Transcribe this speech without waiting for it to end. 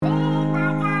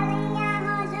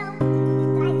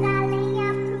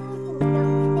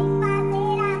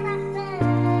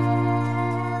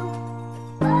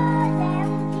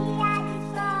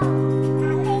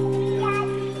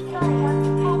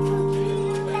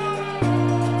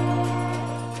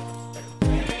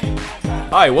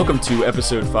Hi, welcome to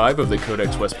episode 5 of the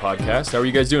Codex West podcast. How are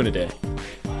you guys doing today?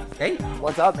 Hey,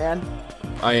 what's up, man?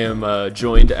 I am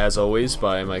joined, as always,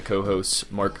 by my co-hosts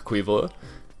Mark Quivola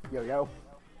Yo.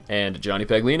 and Johnny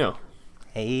Paglino.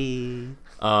 Hey.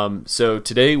 So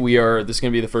today this is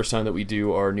going to be the first time that we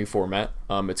do our new format.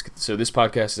 So this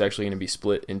podcast is actually going to be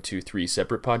split into 3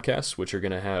 separate podcasts, which are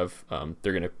going to have,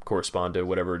 they're going to correspond to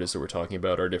whatever it is that we're talking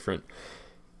about, our different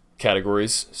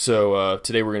categories. So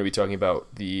today we're going to be talking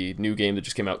about the new game that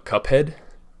just came out, Cuphead.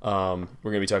 We're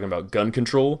going to be talking about gun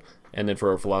control, and then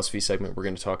for our philosophy segment, we're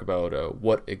going to talk about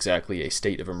what exactly a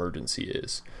state of emergency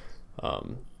is.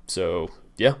 So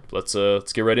yeah, let's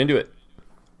get right into it.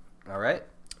 All right.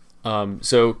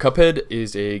 So Cuphead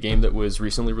is a game that was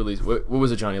recently released. What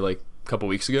was it, Johnny? Like a couple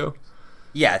weeks ago?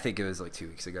 Yeah, I think it was like 2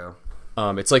 weeks ago.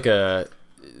 It's like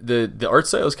the art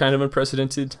style is kind of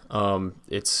unprecedented.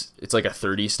 It's like a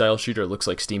 30 style shooter. It looks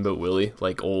like Steamboat Willie,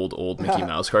 like old Mickey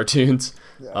Mouse cartoons.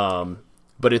 Yeah.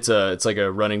 But it's like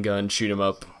a run and gun shoot 'em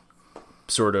up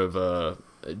sort of.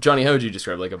 Johnny, how would you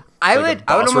describe I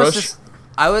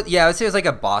would say it's like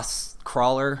a boss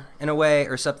crawler in a way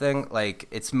or something. Like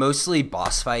it's mostly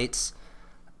boss fights,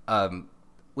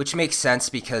 which makes sense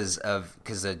because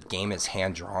the game is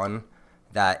hand drawn.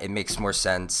 That it makes more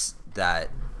sense that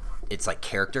it's like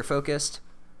character focused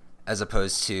as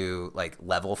opposed to like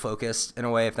level focused in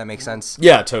a way, if that makes sense.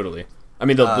 Yeah, totally. I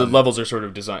mean, the levels are sort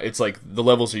of designed. It's like the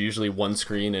levels are usually one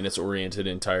screen, and it's oriented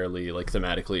entirely like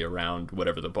thematically around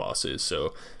whatever the boss is.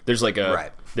 So there's like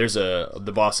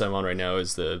the boss I'm on right now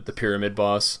is the pyramid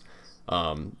boss.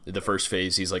 The first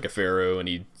phase, he's like a pharaoh, and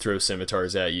he throws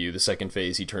scimitars at you. The second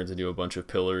phase, he turns into a bunch of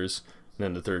pillars. And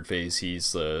then the third phase,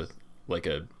 he's like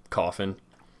a coffin.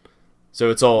 So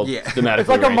it's all thematically It's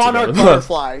like a monarch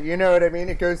butterfly, you know what I mean?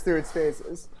 It goes through its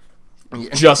phases.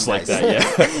 Just like that, yeah.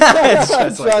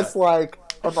 It's just like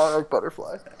a monarch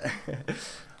butterfly.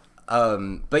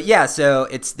 But yeah, so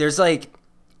there's like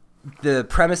the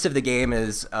premise of the game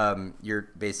is you're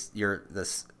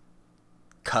this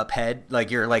Cuphead,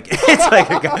 like you're like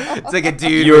it's like a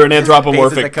dude. You're an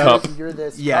anthropomorphic cup. You're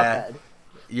this Yeah, Cuphead.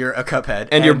 you're a Cuphead,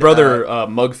 And your brother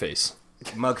Mugface.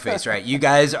 Mugface, right? You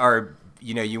guys are.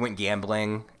 You went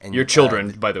gambling, and You're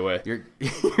children, by the way. You're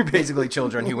basically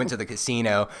children who went to the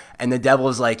casino, and the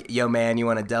devil's like, "Yo, man, you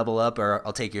want to double up, or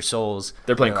I'll take your souls."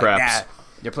 They're playing craps. Like,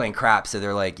 they're playing craps, so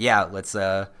they're like, "Yeah, let's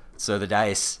throw the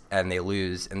dice," and they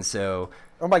lose, and so.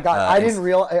 Oh my god! I didn't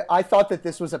realize. I thought that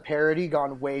this was a parody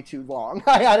gone way too long.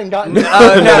 I hadn't gotten. No.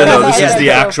 This is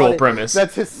the actual premise.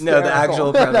 That's hysterical. No, the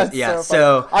actual premise. Yeah.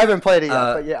 So I haven't played it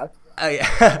yet,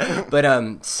 but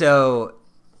yeah.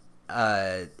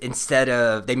 Instead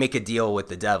of they make a deal with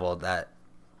the devil that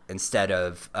instead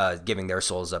of giving their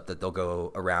souls up, that they'll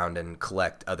go around and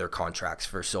collect other contracts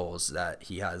for souls that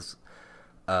he has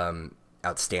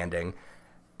outstanding.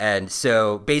 And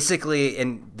so basically,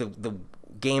 the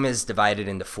game is divided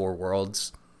into 4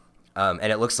 worlds,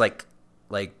 and it looks like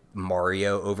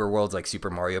Mario overworlds, like Super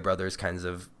Mario Brothers kinds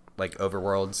of like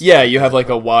overworlds. Yeah, you have like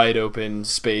a wide open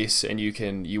space, and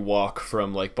you walk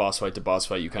from like boss fight to boss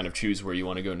fight. You kind of choose where you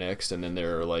want to go next, and then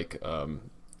there are like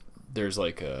there's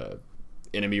like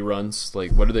enemy runs.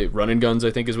 Like what are they? Run and guns,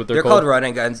 I think is what they're called. They're called run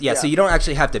and guns. Yeah, so you don't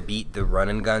actually have to beat the run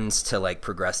and guns to like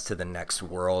progress to the next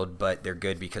world, but they're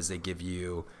good because they give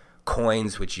you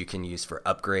coins which you can use for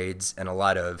upgrades, and a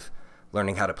lot of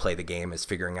learning how to play the game is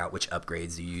figuring out which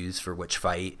upgrades you use for which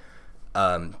fight.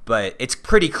 But it's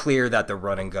pretty clear that the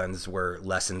run and guns were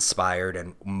less inspired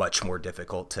and much more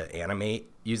difficult to animate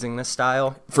using this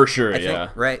style. For sure, I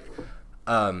think, right?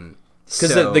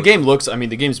 Because the game looks, I mean,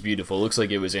 the game's beautiful. It looks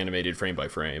like it was animated frame by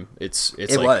frame. It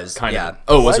like was kind of. yeah.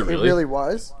 Oh, was it really? It really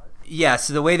was. Yeah.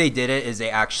 So the way they did it is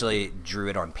they actually drew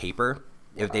it on paper.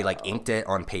 If they like inked it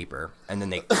on paper, and then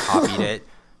they copied it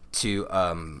to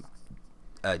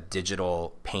a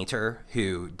digital painter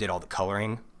who did all the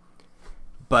coloring.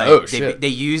 But they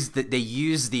used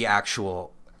the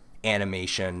actual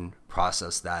animation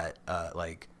process that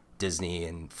like Disney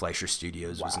and Fleischer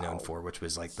Studios was known for, which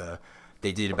was like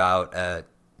they did about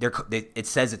it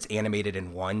says it's animated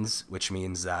in ones, which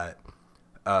means that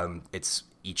it's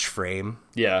each frame.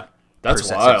 Yeah, that's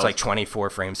wild. So it's like 24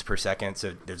 frames per second.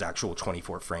 So there's actual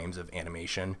 24 frames of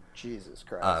animation. Jesus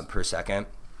Christ. Per second.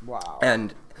 Wow.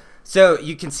 And so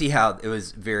you can see how it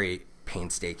was very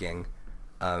painstaking.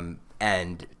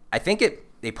 And I think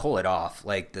they pull it off.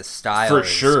 Like the style for is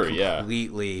sure,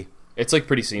 completely it's like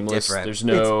pretty seamless. different. There's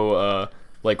no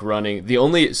like running. The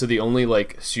only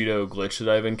like pseudo glitch that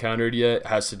I've encountered yet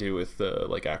has to do with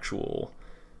like actual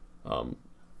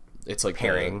it's like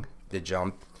pairing the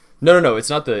jump. No, it's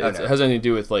not the. Oh, it has nothing to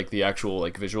do with like the actual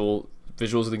like visuals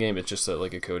of the game. It's just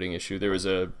like a coding issue. There was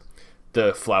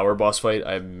the flower boss fight,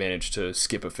 I managed to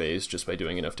skip a phase just by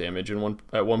doing enough damage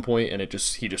at one point, and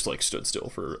he just like stood still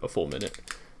for a full minute.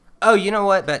 Oh, you know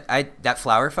what? But that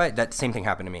flower fight, that same thing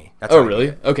happened to me. That's Oh,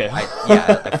 really? Okay.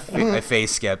 I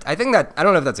phase skipped. I think I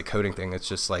don't know if that's a coding thing. It's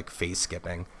just like phase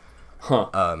skipping.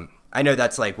 Huh. I know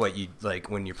that's like what you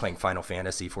like when you're playing Final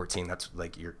Fantasy 14. That's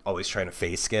like you're always trying to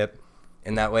phase skip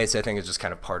in that way. So I think it's just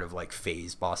kind of part of like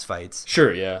phase boss fights.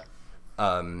 Sure. Yeah.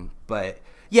 But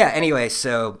yeah. Anyway,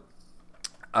 so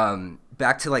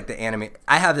back to like the anime.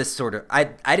 I have this sort of I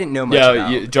didn't know much.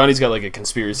 Yeah. Johnny's got like a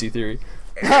conspiracy theory.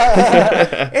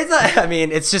 It's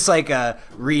just like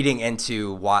reading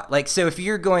into what like. So if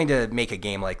you're going to make a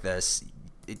game like this,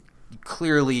 you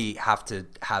clearly have to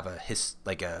have a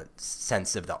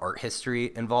sense of the art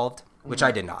history involved, which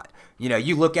I did not. You know,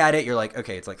 you look at it, you're like,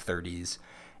 okay, it's like 30s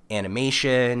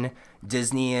animation,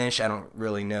 Disney-ish. I don't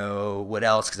really know what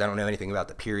else because I don't know anything about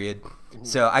the period.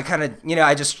 So I kind of,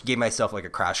 I just gave myself like a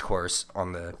crash course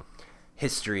on the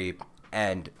history,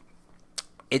 and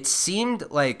it seemed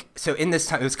like, so in this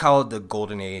time, it was called the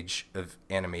Golden Age of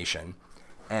Animation,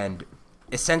 and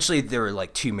essentially there were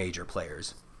like two major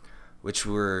players, which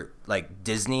were like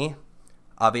Disney,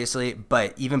 obviously,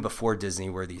 but even before Disney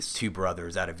were these two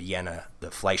brothers out of Vienna,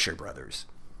 the Fleischer brothers,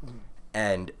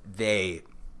 and they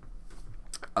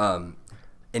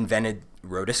invented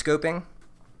rotoscoping.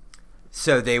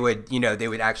 So they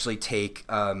would actually take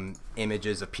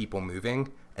images of people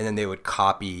moving, and then they would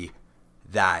copy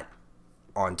that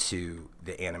onto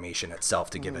the animation itself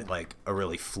to give it like a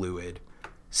really fluid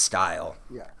style.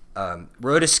 Yeah.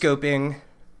 Rotoscoping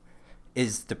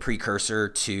is the precursor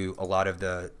to a lot of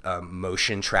the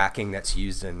motion tracking that's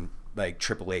used in like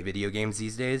AAA video games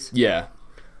these days. Yeah.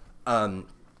 And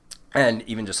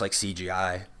even just like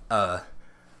CGI.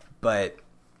 But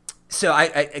so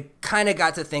I kind of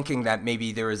got to thinking that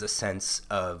maybe there was a sense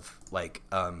of like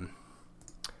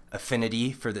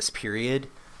affinity for this period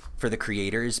for the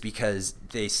creators, because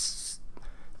there's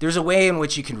a way in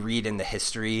which you can read in the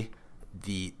history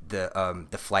the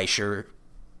Fleischer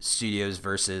Studios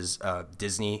versus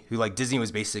Disney, who like Disney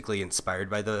was basically inspired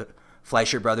by the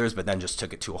Fleischer brothers, but then just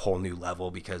took it to a whole new level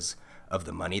because of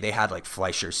the money they had. Like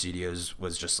Fleischer Studios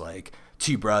was just like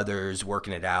two brothers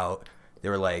working it out. They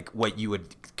were like what you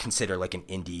would consider like an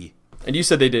indie. And you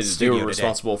said they were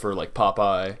responsible for like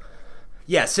Popeye.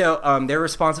 Yeah, so they're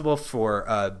responsible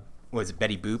for was it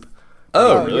Betty Boop?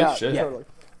 Oh, really? Yeah, Shit. totally.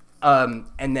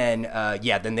 And then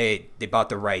then they bought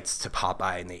the rights to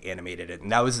Popeye and they animated it,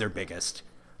 and that was their biggest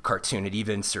cartoon. It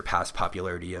even surpassed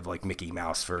popularity of like Mickey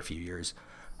Mouse for a few years.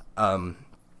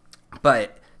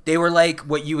 But they were like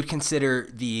what you would consider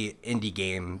the indie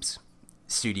games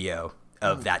studio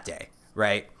of that day,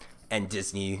 right? And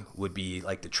Disney would be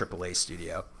like the AAA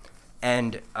studio.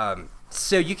 And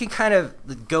so you can kind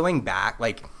of, going back,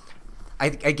 like, I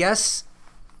guess,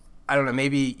 I don't know,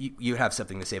 maybe you have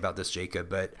something to say about this, Jacob,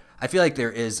 but I feel like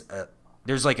there's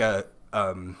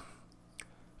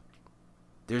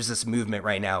this movement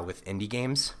right now with indie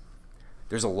games.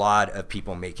 There's a lot of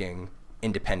people making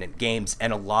independent games,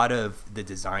 and a lot of the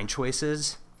design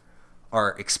choices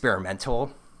are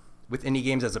experimental with indie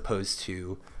games as opposed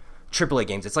to AAA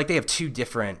games. It's like they have two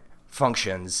different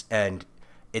functions, and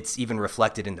it's even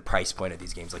reflected in the price point of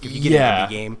these games. Like if you get an indie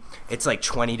game, it's like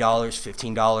 $20,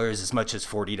 $15, as much as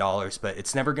 $40, but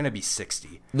it's never going to be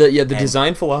 $60. The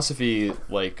design philosophy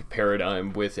like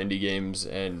paradigm with indie games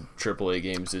and AAA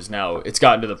games is now, it's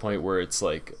gotten to the point where it's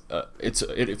like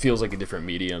it feels like a different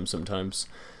medium sometimes.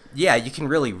 Yeah, you can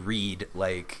really read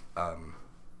like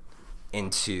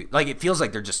into, like, it feels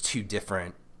like they're just two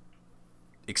different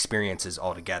experiences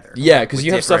altogether. Yeah, because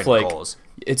you have stuff like goals.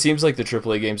 It seems like the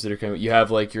AAA games that are coming, you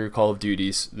have like your Call of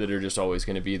Duties that are just always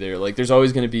going to be there. Like there's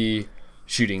always going to be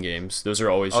shooting games. Those are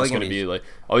always just going to be like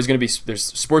always going to be. There's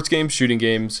sports games, shooting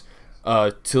games.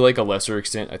 To like a lesser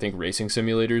extent, I think racing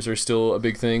simulators are still a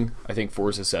big thing. I think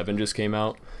Forza 7 just came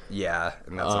out. Yeah,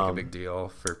 and that's like a big deal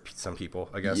for some people,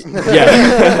 I guess.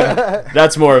 Yeah,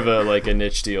 that's more of a like a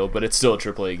niche deal, but it's still a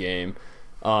AAA game.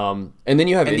 And then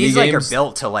you have indie these games. Like are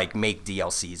built to like make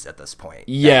DLCs at this point.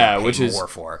 Yeah, which is more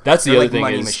for. That's the they're other like thing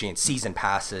money is machines, season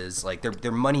passes. Like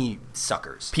they're money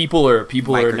suckers. People are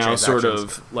now sort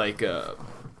of like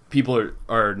people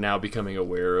are now becoming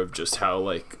aware of just how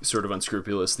like sort of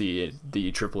unscrupulous the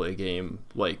AAA game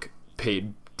like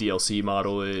paid DLC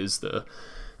model is.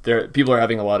 People are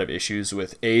having a lot of issues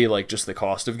with A, like just the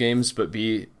cost of games, but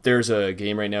B, there's a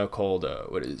game right now called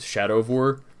Shadow of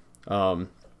War.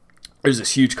 There's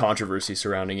this huge controversy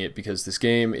surrounding it because this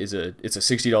game it's a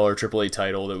 $60 AAA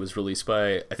title that was released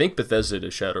by, I think, Bethesda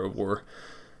to Shadow of War.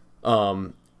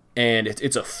 And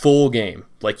it's a full game.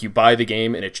 Like you buy the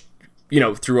game and it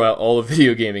throughout all of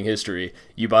video gaming history,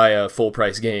 you buy a full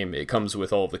price game, it comes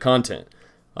with all of the content.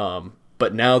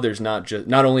 But now there's not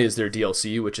only is there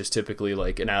DLC, which is typically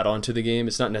like an add-on to the game,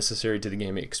 it's not necessary to the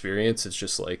gaming experience. It's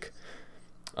just like,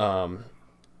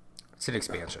 it's an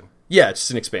expansion. Yeah, it's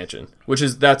just an expansion,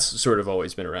 that's sort of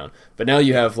always been around. But now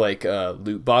you have like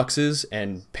loot boxes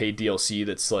and paid DLC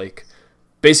that's like,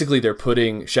 basically they're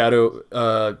putting Shadow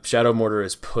Mortar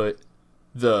has put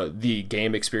the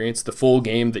game experience, the full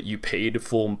game that you paid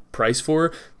full price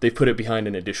for, they put it behind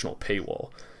an additional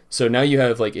paywall. So now you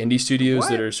have like indie studios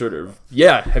that are sort of,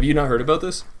 have you not heard about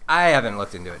this? I haven't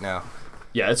looked into it, no.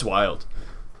 Yeah, it's wild.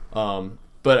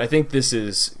 But I think this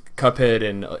is Cuphead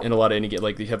and a lot of indie games.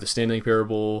 Like you have the Stanley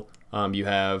Parable. You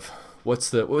have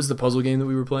what was the puzzle game that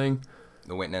we were playing?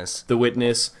 The Witness.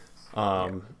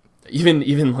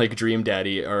 Even like Dream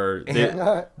Daddy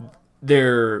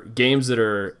they're games that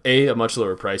are a much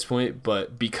lower price point,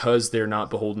 but because they're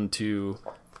not beholden to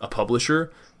a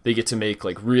publisher, they get to make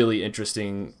like really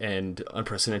interesting and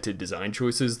unprecedented design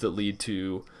choices that lead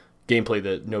to gameplay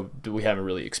that we haven't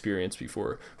really experienced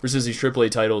before. Versus these AAA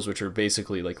titles, which are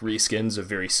basically like reskins of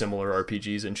very similar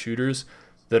RPGs and shooters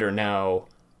that are now,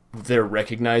 they're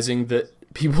recognizing that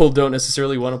people don't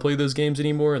necessarily want to play those games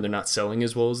anymore, and they're not selling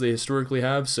as well as they historically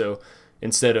have. So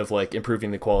instead of like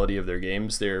improving the quality of their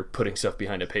games, they're putting stuff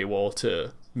behind a paywall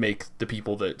to make the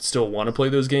people that still want to play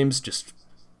those games just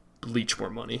leech more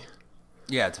money.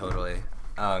 Yeah, totally.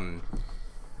 And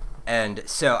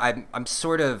so I'm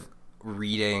sort of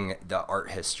reading the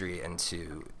art history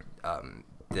into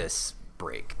this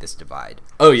divide.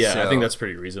 Oh yeah, so, I think that's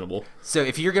pretty reasonable. So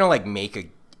if you're gonna like make a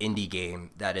indie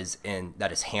game that is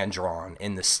hand drawn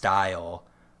in the style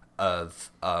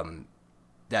of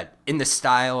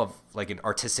like an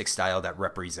artistic style that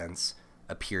represents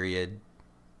a period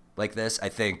like this, I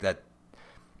think that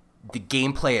the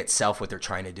gameplay itself, what they're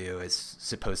trying to do, is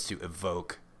supposed to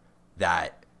evoke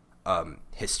that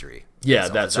history. Yeah,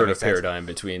 that sort of paradigm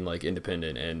between like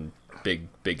independent and big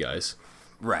guys.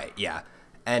 Right. Yeah.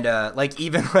 And like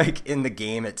even like in the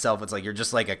game itself, it's like you're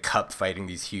just like a cup fighting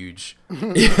these huge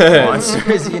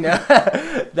monsters,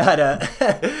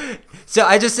 So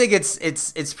I just think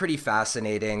it's pretty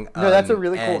fascinating. No, that's a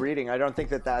really cool reading. I don't think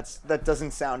that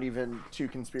doesn't sound even too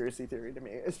conspiracy theory to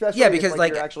me, especially because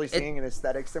like you're actually seeing an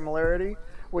aesthetic similarity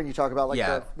when you talk about like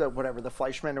the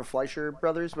Fleischman or Fleischer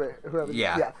brothers, whoever.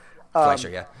 Yeah. Fleischer.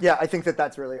 Yeah. Yeah, I think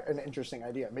that's really an interesting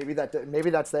idea. Maybe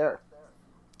that's there.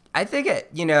 I think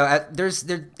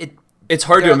it's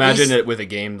hard to imagine it with a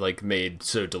game like made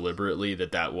so deliberately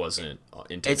that wasn't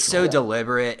intentional. It's so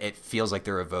deliberate. It feels like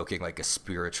they're evoking like a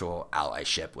spiritual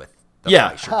allyship with the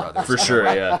Fleischer brothers. For sure.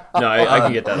 Yeah. No, I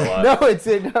can get that a lot.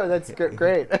 No, that's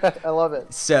great. I love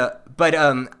it. So, but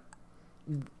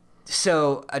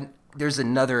there's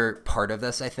another part of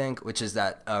this, I think, which is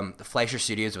that the Fleischer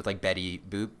Studios with like Betty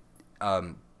Boop,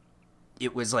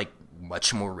 it was like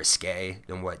much more risque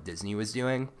than what Disney was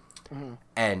doing. Mm-hmm.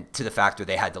 And to the fact where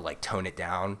they had to like tone it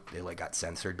down, they like got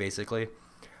censored basically.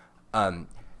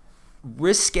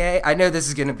 Risque, I know this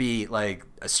is going to be like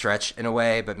a stretch in a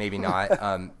way, but maybe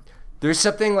not. There's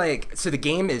something like, so the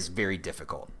game is very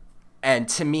difficult. And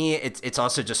to me, it's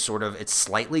also just sort of, it's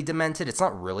slightly demented. It's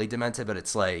not really demented, but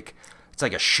it's like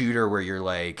a shooter where you're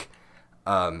like,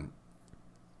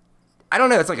 I don't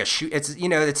know. It's like a shoot. It's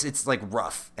it's like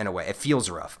rough in a way. It feels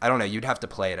rough. I don't know. You'd have to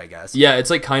play it, I guess. Yeah, it's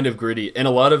like kind of gritty, and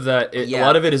a lot of that. A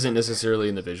lot of it isn't necessarily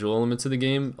in the visual elements of the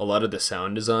game. A lot of the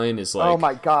sound design is like. Oh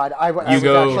my god! I was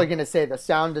actually going to say the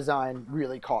sound design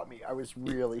really caught me. I was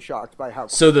really shocked by how.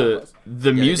 So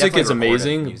the music is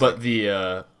amazing, but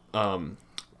the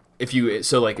if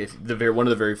one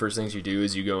of the very first things you do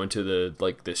is you go into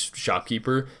this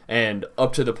shopkeeper, and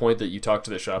up to the point that you talk to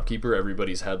the shopkeeper,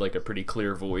 everybody's had like a pretty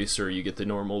clear voice, or you get the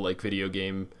normal like video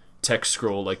game text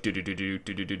scroll like do do do do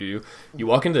do do do do. You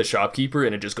walk into the shopkeeper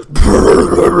and it just goes.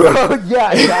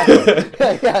 Yeah,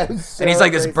 exactly. Yeah, and he's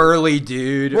like this burly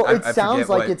dude. Well, it sounds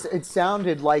like it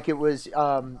sounded like it was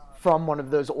from one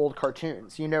of those old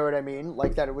cartoons. You know what I mean?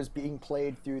 Like that it was being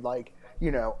played through like.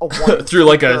 A through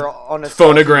like a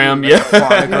phonogram,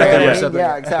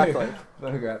 yeah, exactly.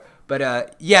 Phonograph.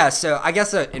 But so I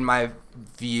guess in my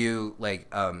view, like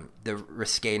the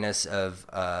risqueness of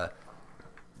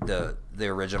the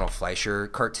original Fleischer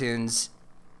cartoons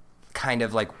kind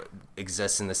of like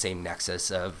exists in the same nexus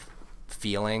of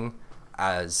feeling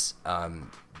as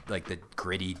like the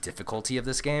gritty difficulty of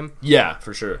this game. Yeah,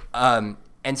 for sure. And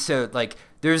so like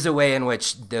there's a way in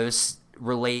which those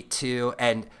relate to,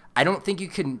 and I don't think you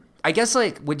can. I guess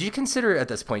like, would you consider at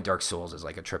this point Dark Souls as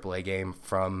like a AAA game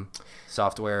from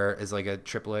Software, as like a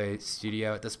AAA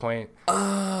studio at this point?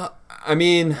 I I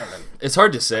mean, it's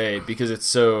hard to say because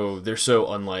they're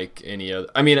so unlike any other.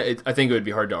 I mean, I think it would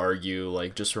be hard to argue,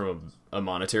 like, just from a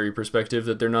monetary perspective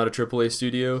that they're not a AAA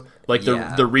studio. Like,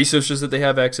 the resources that they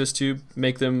have access to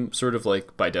make them sort of,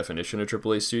 like, by definition a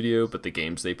AAA studio, but the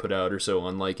games they put out are so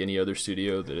unlike any other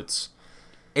studio that it's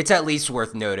at least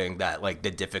worth noting that, like,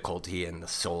 the difficulty in the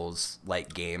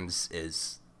Souls-like games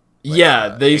is...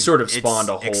 Like, they sort of spawned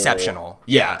a whole... exceptional.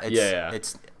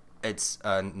 It's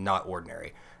not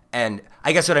ordinary. And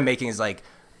I guess what I'm making is, like,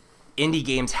 indie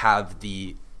games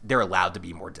they're allowed to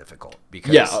be more difficult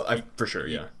because for sure,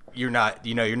 you're not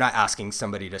asking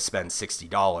somebody to spend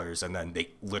 $60 and then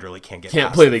they literally can't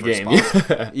play the game.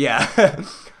 Yeah.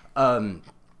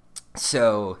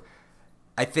 So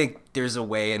I think there's a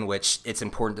way in which it's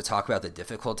important to talk about the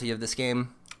difficulty of this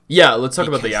game. Yeah, let's talk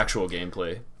about the actual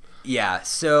gameplay. Yeah,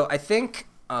 so I think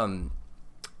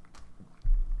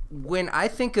when I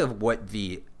think of what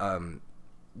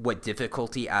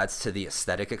difficulty adds to the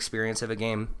aesthetic experience of a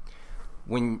game,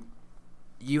 when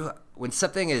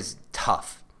something is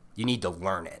tough, you need to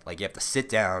learn it. Like, you have to sit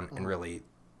down and really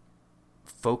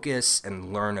focus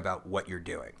and learn about what you're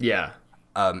doing. Yeah.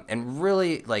 And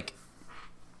really, like,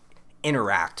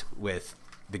 interact with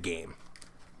the game,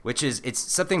 it's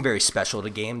something very special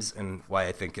to games, and why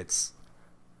I think it's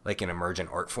like an emergent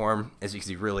art form is because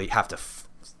you really have to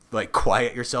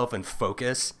quiet yourself and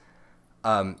focus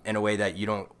in a way that you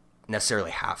don't necessarily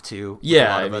have to.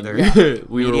 Yeah,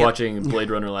 we were watching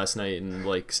Blade Runner last night and,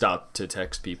 like, stopped to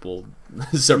text people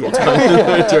several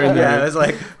times during the I was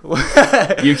like,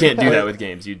 you can't do that with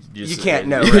games. You can't.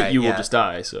 No, right? You will just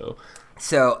die. So,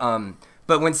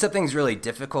 but when something's really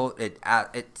difficult,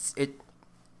 it's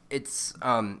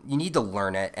you need to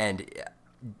learn it, and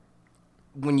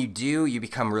when you do, you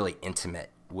become really intimate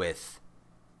with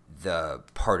the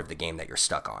part of the game that you're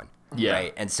stuck on. Yeah.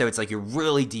 Right? And so it's like you're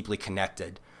really deeply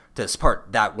connected to this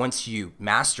part that once you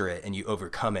master it and you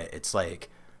overcome it, it's like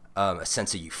a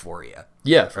sense of euphoria.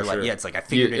 Yeah, for sure. Yeah, it's like I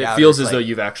figured it out. It feels as though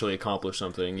you've actually accomplished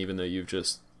something, even though you've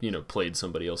just, played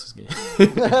somebody else's game.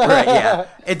 Right, yeah.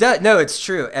 It does. No, it's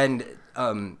true. And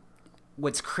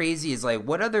what's crazy is, like,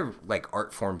 what other, like,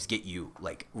 art forms get you,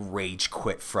 like, rage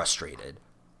quit frustrated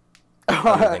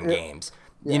other than games?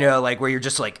 Yeah. Like, where you're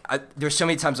just like, there's so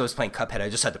many times I was playing Cuphead, I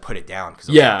just had to put it down.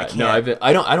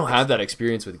 I don't have that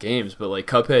experience with games, but, like,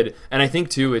 Cuphead, and I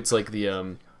think too, it's like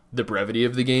the brevity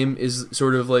of the game is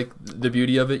sort of like the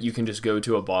beauty of it. You can just go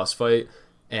to a boss fight,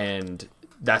 and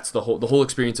that's the whole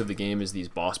experience of the game is these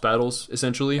boss battles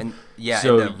essentially. And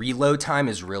and the reload time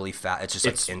is really fast. It's just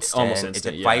like instant. Almost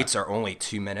instant. The fights are only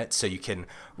 2 minutes, so you can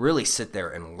really sit there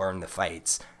and learn the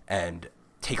fights and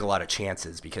take a lot of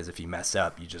chances, because if you mess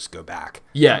up, you just go back.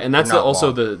 Yeah, and that's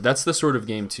that's the sort of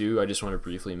game too. I just want to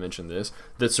briefly mention this,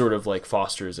 that sort of like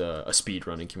fosters a speed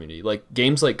running community. Like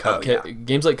games like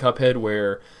Cuphead,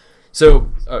 where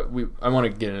I want to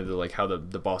get into like how the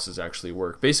bosses actually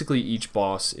work. Basically, each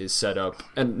boss is set up,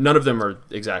 and none of them are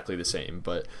exactly the same,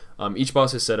 but each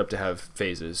boss is set up to have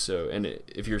phases. So, and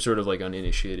if you're sort of like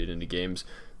uninitiated into games,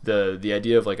 the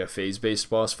idea of like a phase-based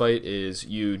boss fight is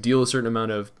you deal a certain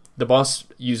amount of... The boss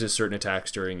uses certain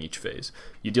attacks during each phase.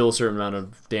 You deal a certain amount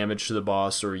of damage to the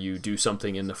boss, or you do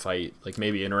something in the fight, like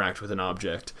maybe interact with an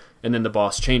object, and then the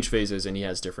boss change phases and he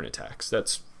has different attacks.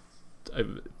 It's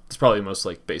probably the most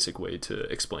like basic way to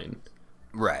explain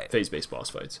phase-based boss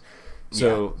fights.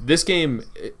 So this game,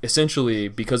 essentially,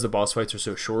 because the boss fights are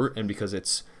so short, and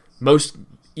because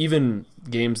even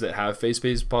games that have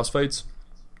phase-based boss fights,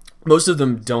 most of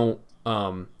them don't.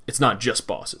 It's not just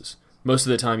bosses. Most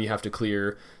of the time you have to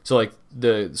clear, so like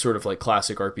the sort of like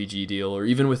classic RPG deal, or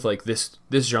even with like this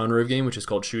genre of game, which is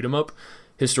called shoot 'em up,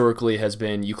 historically has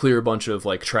been you clear a bunch of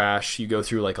like trash, you go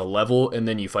through like a level, and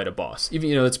then you fight a boss.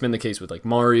 Even that's been the case with like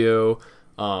Mario.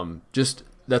 Just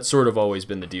that's sort of always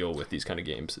been the deal with these kind of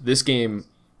games. This game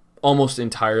almost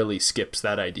entirely skips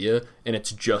that idea, and it's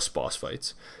just boss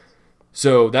fights.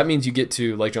 So that means you get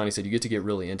to, like Johnny said, you get to get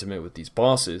really intimate with these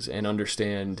bosses and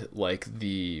understand like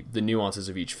the nuances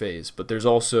of each phase. But there's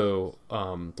also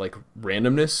like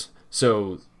randomness.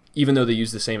 So even though they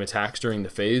use the same attacks during the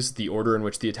phase, the order in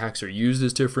which the attacks are used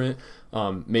is different.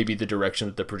 Maybe the direction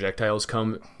that the projectiles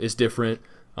come is different.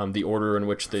 The order in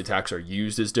which the attacks are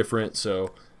used is different.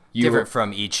 So different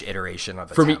from each iteration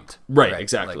of attempt. Right,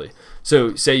 exactly. Like,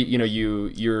 so say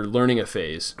you're learning a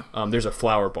phase. There's a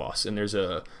flower boss, and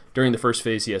during the first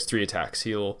phase, he has 3 attacks.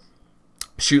 He'll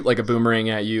shoot like a boomerang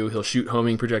at you. He'll shoot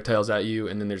homing projectiles at you.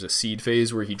 And then there's a seed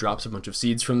phase where he drops a bunch of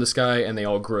seeds from the sky, and they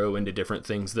all grow into different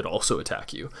things that also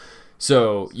attack you.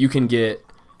 So you can get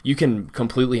you can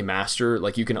completely master,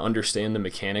 like you can understand the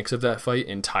mechanics of that fight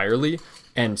entirely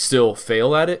and still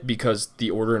fail at it because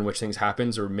the order in which things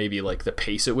happens, or maybe like the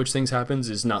pace at which things happens,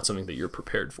 is not something that you're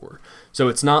prepared for. So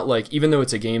it's not like, even though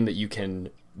it's a game that you can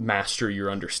master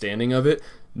your understanding of it,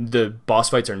 the boss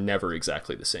fights are never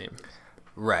exactly the same.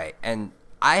 Right. And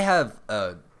I have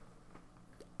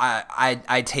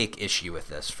I take issue with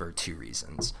this for two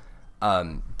reasons.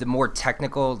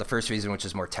 The first reason, which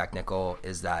is more technical,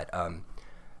 is that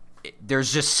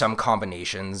there's just some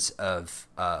combinations of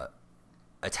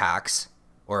attacks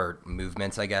or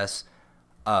movements, I guess,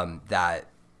 that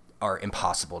are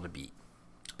impossible to beat,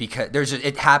 because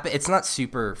it's not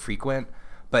super frequent,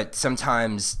 but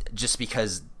sometimes just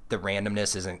because the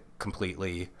randomness isn't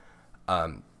completely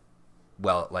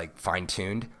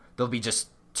fine-tuned, there'll be just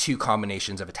two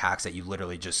combinations of attacks that you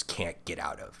literally just can't get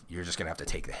out of. You're just gonna have to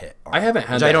take the hit. I haven't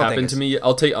had that happen to me.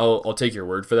 I'll take your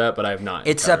word for that, but I have not.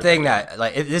 It's something that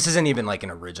this isn't even like an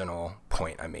original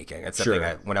point I'm making. It's something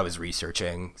Sure. when I was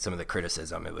researching some of the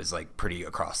criticism, it was like pretty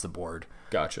across the board.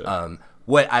 Gotcha.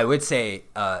 What I would say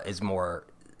is more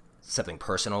something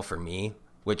personal for me,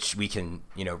 which we can,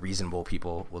 reasonable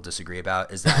people will disagree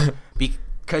about, is that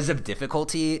because of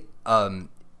difficulty, to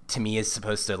me is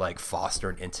supposed to like foster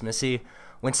an intimacy.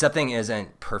 When something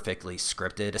isn't perfectly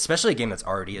scripted, especially a game that's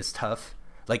already as tough,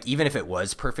 like even if it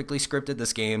was perfectly scripted,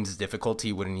 this game's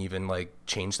difficulty wouldn't even like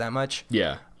change that much.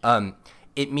 Yeah.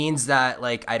 It means that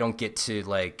like I don't get to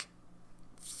like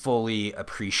fully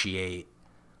appreciate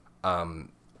the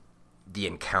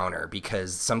encounter,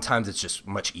 because sometimes it's just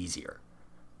much easier.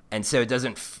 And so it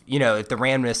doesn't, if the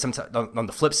randomness, sometimes on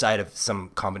the flip side of some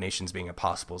combinations being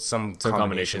impossible, some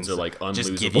combinations are like unlosable.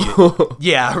 Just give you,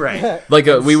 yeah, right. Like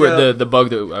the bug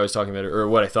that I was talking about, or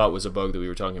what I thought was a bug that we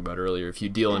were talking about earlier. If you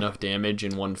deal enough damage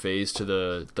in one phase to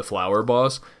the flower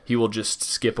boss, he will just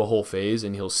skip a whole phase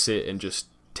and he'll sit and just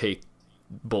take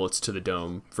bullets to the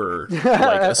dome for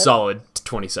like a solid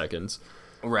 20 seconds.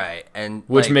 Right, and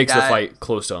which like makes the fight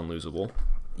close to unlosable.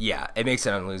 Yeah, it makes it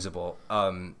unlosable.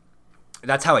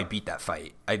 That's how I beat that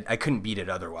fight. I couldn't beat it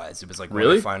otherwise. It was like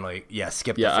really? I finally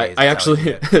skipped the phase. I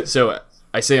actually so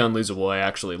I say unlosable. I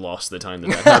actually lost the time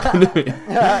that happened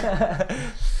to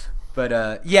me.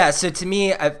 But so to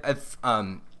me, I've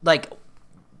like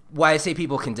why I say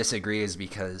people can disagree is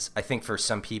because I think for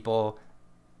some people,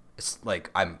 it's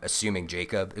like I'm assuming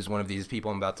Jacob is one of these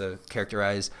people I'm about to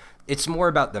characterize. It's more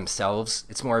about themselves.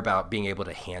 It's more about being able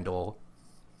to handle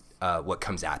what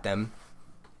comes at them.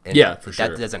 And for sure.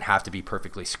 That doesn't have to be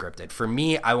perfectly scripted. For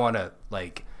me, I want to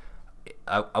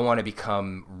I want to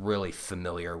become really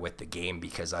familiar with the game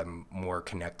because I'm more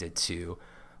connected to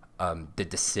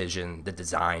the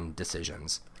design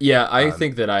decisions. Yeah, I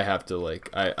think that I have to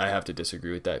I have to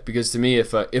disagree with that, because to me,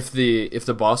 if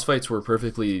the boss fights were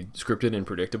perfectly scripted and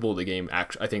predictable, the game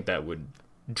I think that would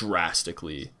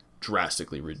drastically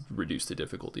reduce the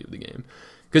difficulty of the game.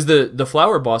 Because the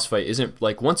flower boss fight isn't,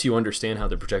 like, once you understand how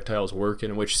the projectiles work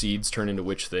and which seeds turn into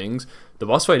which things, the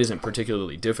boss fight isn't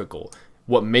particularly difficult.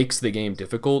 What makes the game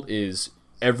difficult is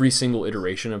every single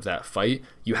iteration of that fight,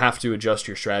 you have to adjust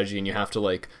your strategy and you have to,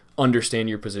 like, understand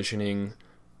your positioning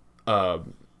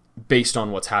based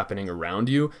on what's happening around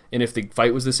you. And if the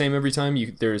fight was the same every time,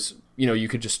 you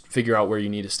could just figure out where you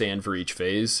need to stand for each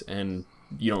phase and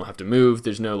you don't have to move.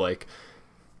 There's no, like...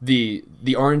 The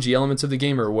RNG elements of the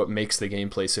game are what makes the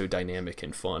gameplay so dynamic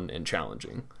and fun and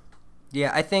challenging. Yeah,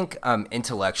 I think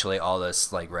intellectually all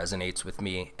this like resonates with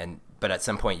me, but at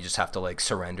some point you just have to like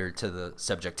surrender to the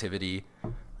subjectivity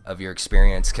of your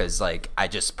experience, because like I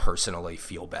just personally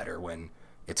feel better when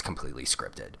it's completely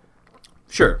scripted.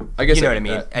 Sure, I guess you know what I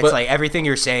mean. It's like everything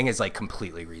you're saying is like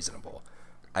completely reasonable.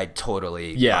 I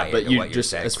totally but you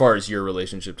just as far as your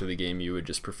relationship to the game, you would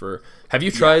just prefer. Have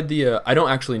you tried the? I don't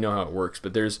actually know how it works,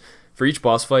 but for each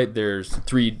boss fight, there's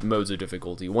 3 modes of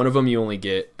difficulty. One of them you only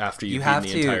get after you've beaten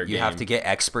the entire game. You have to get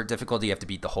expert difficulty. You have to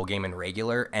beat the whole game in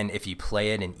regular, and if you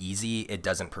play it in easy, it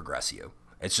doesn't progress you.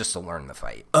 It's just to learn the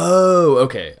fight. Oh,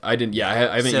 okay. I didn't. Yeah,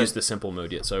 I haven't used the simple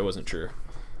mode yet, so I wasn't sure.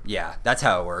 Yeah, that's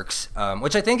how it works.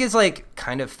 Which I think is like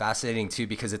kind of fascinating too,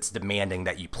 because it's demanding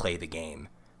that you play the game.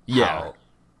 Yeah.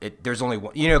 There's only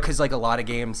one, because like a lot of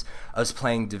games, I was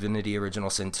playing Divinity Original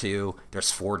Sin 2,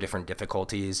 there's 4 different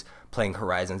difficulties. Playing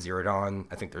Horizon Zero Dawn,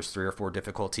 I think there's 3 or 4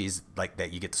 difficulties like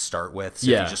that you get to start with.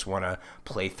 So if you just want to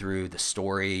play through the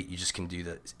story, you just can do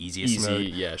the easiest mode.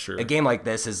 Yeah, sure. A game like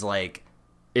this is like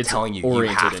it's telling you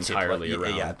oriented you have entirely to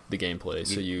play, around the gameplay,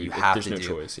 so have there's no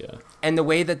choice. Yeah. And the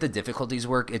way that the difficulties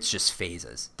work, it's just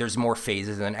phases. There's more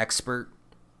phases than expert.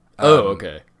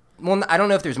 Okay. Well, I don't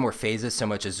know if there's more phases so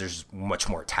much as there's much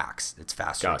more attacks. It's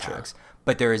faster attacks.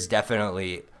 But there is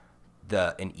definitely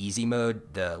in easy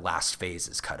mode, the last phase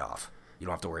is cut off. You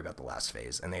don't have to worry about the last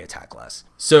phase, and they attack less.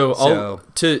 So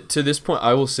to this point,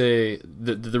 I will say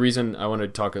the reason I want to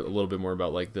talk a little bit more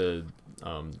about like the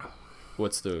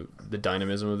what's the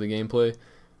dynamism of the gameplay.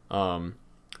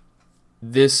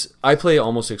 I play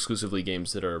almost exclusively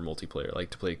games that are multiplayer. I like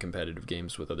to play competitive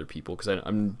games with other people because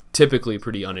I'm typically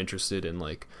pretty uninterested in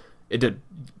like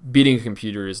beating a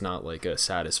computer is not like a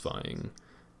satisfying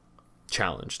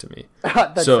challenge to me.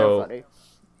 That's so funny.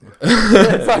 It's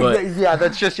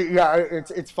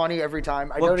funny every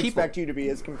time. I don't expect you to be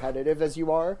as competitive as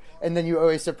you are, and then you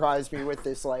always surprise me with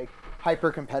this like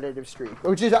hyper competitive streak,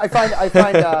 which is I find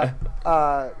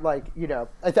like, you know,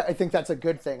 I think that's a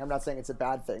good thing. I'm not saying it's a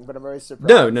bad thing, but I'm always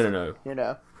surprised. No. You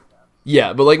know.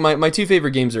 Yeah, but like my two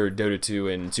favorite games are Dota 2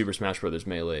 and Super Smash Bros.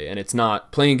 Melee, and it's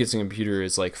not playing against a computer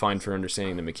is like fine for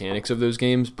understanding the mechanics of those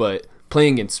games, but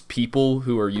playing against people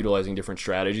who are utilizing different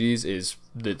strategies is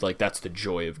that's the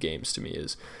joy of games to me.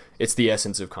 It's the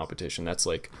essence of competition. That's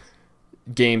like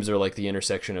games are like the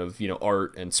intersection of, you know,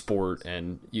 art and sport,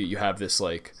 and you have this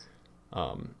like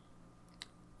I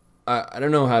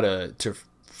don't know how to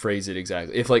phrase it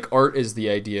exactly. If like art is the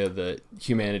idea that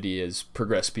humanity has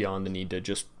progressed beyond the need to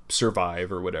just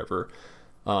survive or whatever,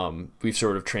 we've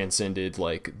sort of transcended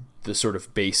like the sort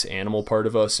of base animal part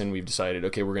of us, and we've decided,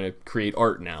 okay, we're going to create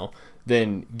art now.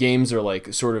 Then games are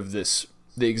like sort of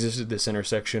they exist at this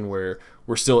intersection where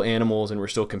we're still animals and we're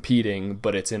still competing,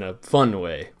 but it's in a fun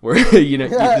way where, you know,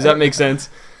 does that make sense?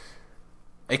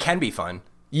 It can be fun.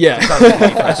 Yeah. It's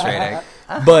really frustrating.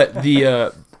 But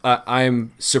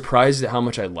I'm surprised at how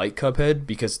much I like Cuphead,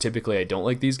 because typically I don't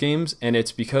like these games, and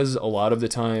it's because a lot of the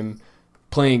time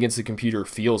playing against the computer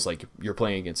feels like you're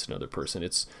playing against another person.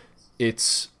 It's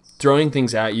throwing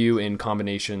things at you in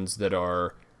combinations that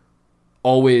are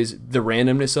always, the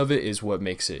randomness of it is what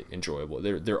makes it enjoyable.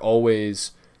 They're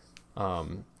always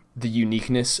the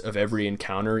uniqueness of every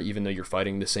encounter, even though you're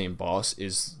fighting the same boss,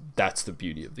 that's the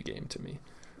beauty of the game to me.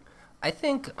 I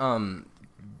think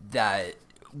that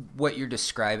what you're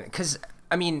describing, because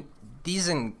I mean, these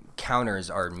encounters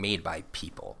are made by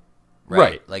people,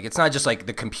 right? Like, it's not just like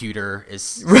the computer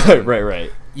is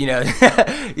right. You know,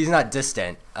 he's not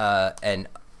distant and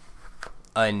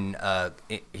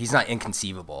he's not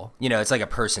inconceivable. You know, it's like a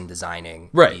person designing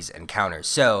these encounters.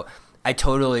 So I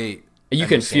totally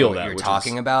can feel what that you're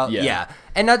talking about. Yeah. Yeah,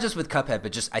 and not just with Cuphead,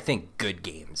 but just I think good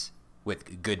games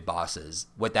with good bosses.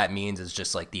 What that means is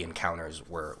just like the encounters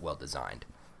were well designed.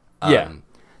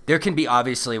 There can be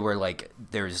obviously where like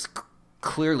there's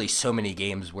clearly so many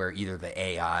games where either the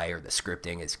AI or the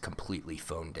scripting is completely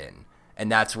phoned in,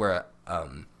 and that's where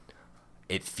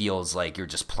it feels like you're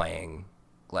just playing,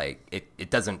 like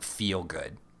it doesn't feel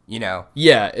good, you know?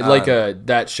 Yeah, like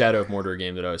that Shadow of Mordor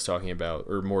game that I was talking about,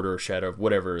 or Mordor Shadow of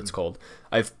whatever it's called.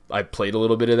 I played a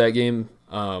little bit of that game,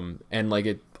 and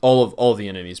like all of the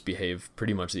enemies behave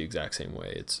pretty much the exact same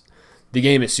way. The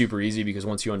game is super easy because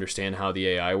once you understand how the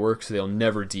AI works, they'll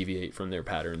never deviate from their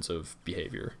patterns of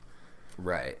behavior.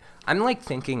 Right. I'm like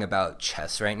thinking about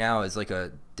chess right now as like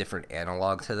a different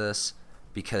analog to this,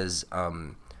 because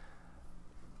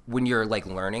when you're like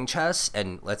learning chess,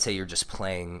 and let's say you're just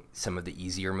playing some of the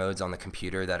easier modes on the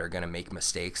computer that are going to make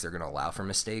mistakes, they're going to allow for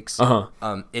mistakes.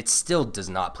 It still does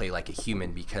not play like a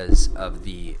human because of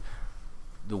the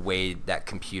way that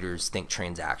computers think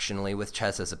transactionally with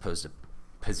chess as opposed to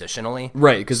positionally.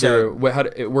 Right, because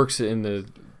it works in the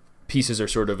pieces are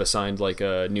sort of assigned like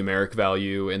a numeric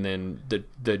value, and then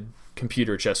the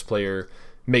computer chess player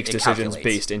makes decisions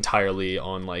based entirely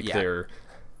on like their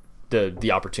the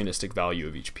opportunistic value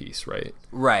of each piece, right?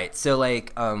 Right. So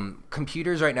like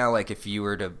computers right now, like if you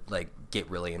were to like get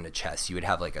really into chess, you would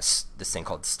have like this thing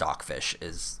called Stockfish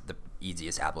is the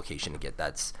easiest application to get.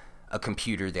 That's a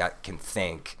computer that can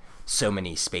think so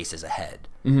many spaces ahead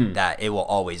that it will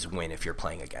always win if you're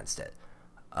playing against it.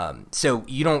 So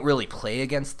you don't really play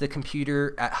against the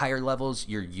computer at higher levels.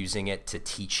 You're using it to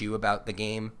teach you about the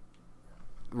game,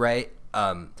 right?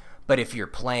 But if you're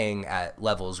playing at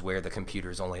levels where the computer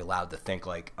is only allowed to think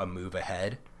like a move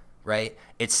ahead, right,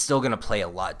 it's still going to play a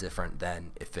lot different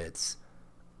than if it's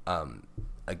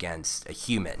against a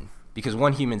human, because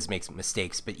one human makes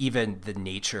mistakes, but even the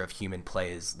nature of human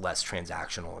play is less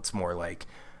transactional. It's more like,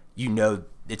 you know,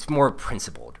 it's more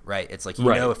principled, right? It's like, you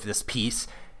know, if this piece,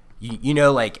 you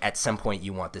know, like at some point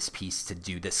you want this piece to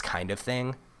do this kind of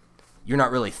thing. You're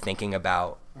not really thinking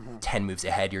about 10 moves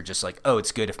ahead. You're just like, oh,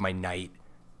 it's good if my knight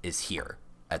is here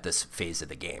at this phase of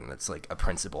the game. That's like a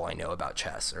principle I know about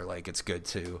chess, or like it's good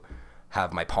to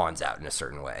have my pawns out in a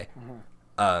certain way.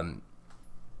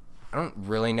 I don't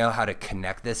really know how to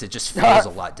connect this. It just feels a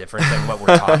lot different than what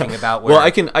we're talking about. Well,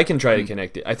 I can try to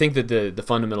connect it. I think that the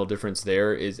fundamental difference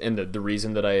there is, and the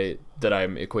reason that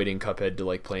I'm equating Cuphead to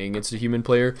like playing against a human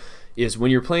player is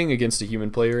when you're playing against a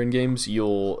human player in games,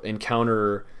 you'll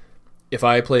encounter. If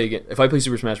I play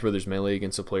Super Smash Bros. Melee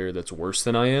against a player that's worse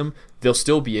than I am, they'll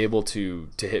still be able to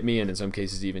hit me and in some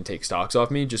cases even take stocks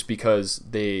off me, just because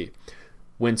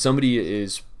when somebody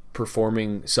is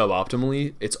performing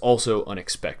suboptimally, it's also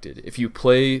unexpected. If you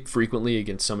play frequently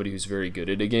against somebody who's very good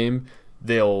at a game,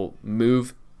 they'll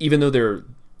move, even though they're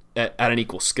at an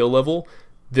equal skill level,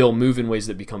 they'll move in ways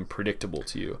that become predictable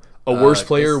to you. A worse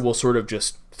player will sort of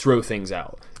just throw things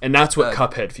out. And that's what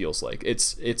Cuphead feels like.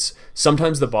 It's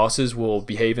sometimes the bosses will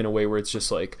behave in a way where it's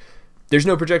just like, there's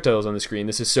no projectiles on the screen,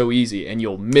 this is so easy, and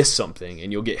you'll miss something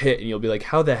and you'll get hit and you'll be like,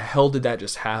 how the hell did that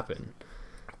just happen?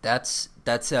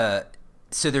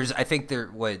 So I think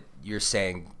what you're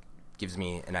saying gives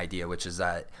me an idea, which is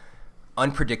that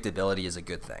unpredictability is a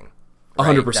good thing.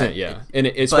 Right? 100%, yeah. And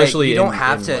especially you don't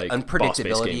have in to like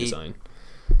unpredictability. Game design.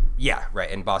 Yeah, right,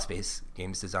 in boss-based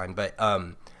games design. But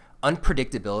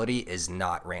unpredictability is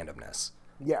not randomness.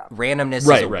 Yeah. Randomness is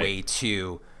a way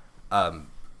to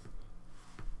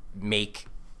make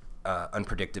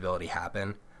unpredictability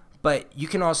happen. But you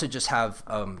can also just have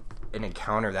an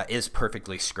encounter that is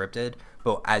perfectly scripted,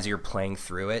 but as you're playing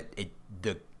through it,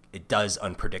 it does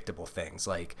unpredictable things.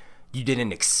 Like, you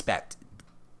didn't expect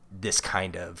this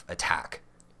kind of attack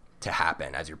to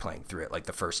happen as you're playing through it, like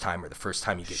the first time you get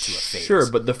to a phase. Sure,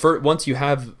 but once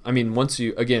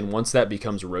that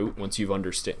becomes rote,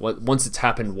 once it's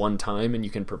happened one time and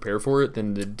you can prepare for it,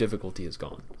 then the difficulty is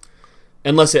gone.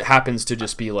 Unless it happens to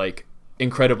just be like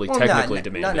incredibly technically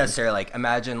demanding. Not necessarily. Like,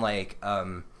 imagine like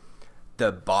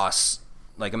the boss.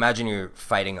 Like, imagine you're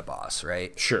fighting a boss,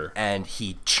 right? Sure. And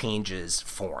he changes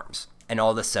forms, and all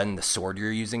of a sudden the sword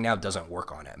you're using now doesn't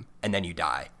work on him, and then you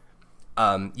die.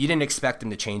 You didn't expect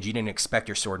him to change. You didn't expect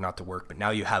your sword not to work, but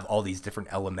now you have all these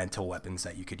different elemental weapons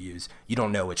that you could use. You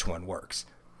don't know which one works,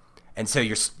 and so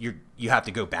you have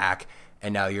to go back,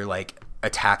 and now you're like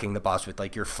attacking the boss with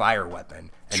like your fire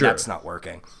weapon, and that's not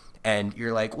working. And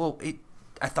you're like, well,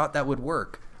 I thought that would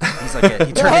work. He's like,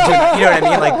 he turned into, you know what I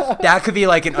mean? Like, that could be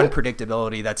like an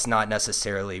unpredictability that's not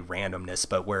necessarily randomness,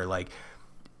 but where like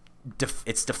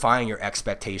it's defying your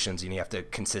expectations, and you have to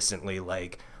consistently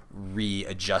like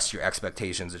readjust your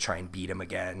expectations to try and beat him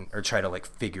again, or try to like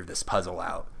figure this puzzle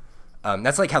out.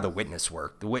 That's like how the Witness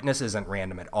worked. The Witness isn't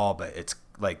random at all, but it's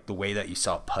like the way that you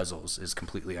solve puzzles is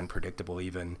completely unpredictable,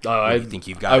 even when you think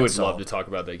you've got it. I would solved. love to talk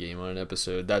about that game on an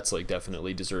episode. That's like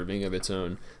definitely deserving of its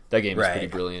own. That game is pretty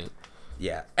brilliant.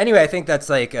 Yeah. Anyway, I think that's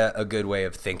like a good way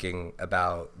of thinking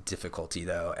about difficulty,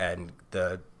 though, and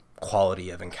the quality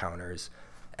of encounters,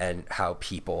 and how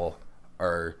people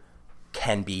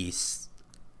can be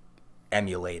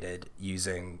emulated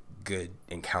using good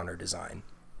encounter design.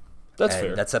 That's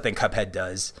fair. That's something Cuphead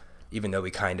does, even though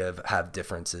we kind of have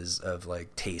differences of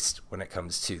like taste when it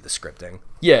comes to the scripting.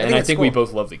 Yeah, and I think we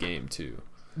both love the game too.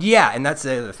 Yeah, and that's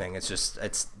the other thing.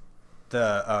 It's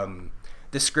the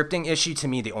scripting issue to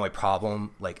me. The only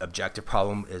problem, like objective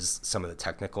problem, is some of the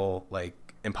technical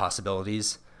like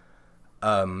impossibilities.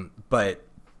 But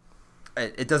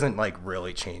it doesn't like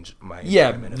really change my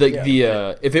enjoyment.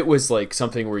 If it was like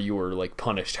something where you were like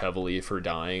punished heavily for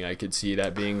dying, I could see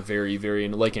that being very, very,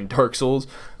 like in Dark Souls,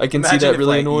 I can see that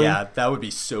really annoying. Yeah, that would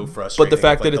be so frustrating. But the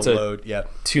fact that it's a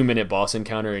 2-minute boss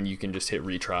encounter and you can just hit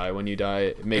retry when you die,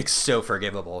 it makes it's so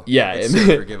forgivable. Yeah, it's so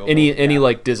forgivable. Any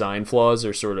like design flaws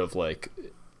are sort of like,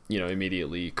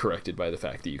 immediately corrected by the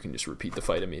fact that you can just repeat the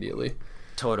fight immediately.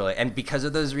 Totally. And because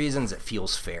of those reasons, it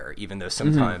feels fair, even though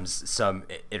sometimes some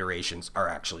iterations are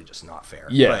actually just not fair.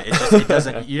 Yeah. But it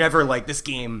doesn't, you never like, this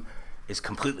game is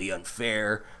completely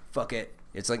unfair. Fuck it.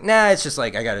 It's like, nah, it's just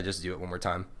like, I got to just do it one more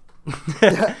time.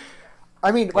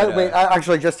 I mean, wait,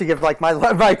 actually, just to give like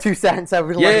my 2 cents, I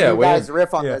would let you guys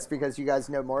riff on this because you guys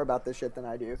know more about this shit than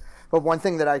I do. But one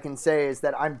thing that I can say is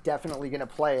that I'm definitely going to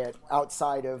play it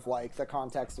outside of like the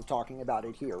context of talking about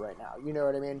it here right now. You know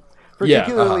what I mean?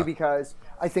 Particularly because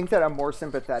I think that I'm more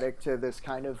sympathetic to this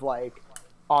kind of like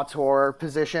auteur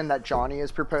position that Johnny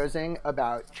is proposing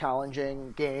about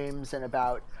challenging games and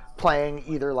about playing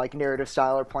either like narrative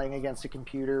style or playing against a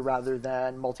computer rather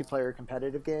than multiplayer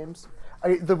competitive games.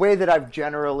 The way that I've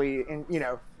generally,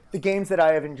 the games that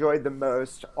I have enjoyed the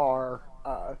most are,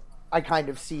 I kind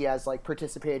of see as like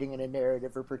participating in a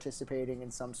narrative or participating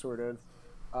in some sort of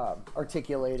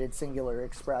articulated singular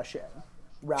expression.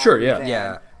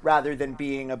 Rather than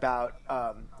being about,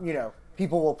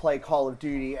 people will play Call of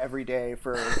Duty every day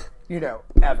for,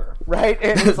 ever, right?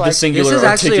 And it's the singular this is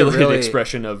actually articulated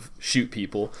expression of shoot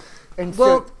people. And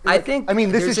well, so, I think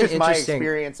this is just my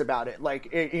experience about it.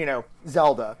 Like,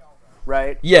 Zelda,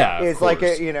 right? Yeah, of it's course.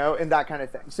 like and that kind of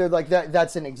thing. So like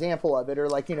that's an example of it. Or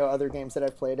like other games that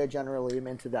I've played, I generally am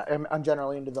into that. I'm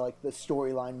generally into the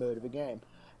storyline mode of a game.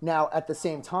 Now, at the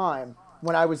same time,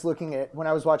 when I was watching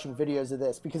videos of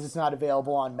this, because it's not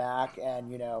available on Mac,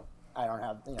 and I don't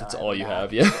have. That's all you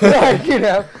have, yeah.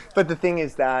 Right, But the thing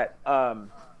is that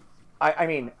I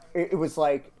mean, it was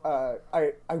like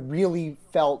I really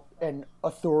felt an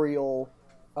authorial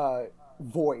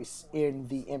voice in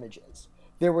the images.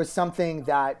 There was something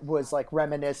that was like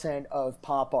reminiscent of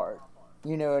pop art.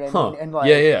 You know what I mean? And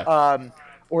like,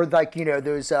 or like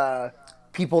those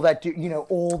people that do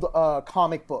old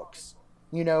comic books.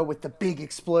 With the big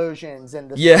explosions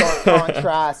and the stark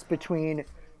contrast between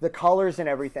the colors and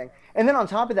everything. And then on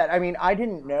top of that, I mean, I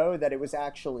didn't know that it was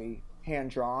actually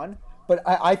hand-drawn, but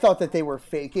I thought that they were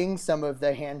faking some of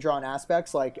the hand-drawn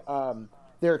aspects. Like,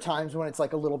 there are times when it's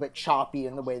like a little bit choppy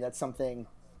in the way that something...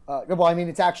 well, I mean,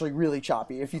 it's actually really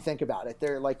choppy if you think about it.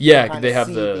 They're like... they have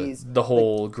the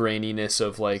whole graininess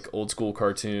of like old school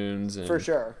cartoons. And... For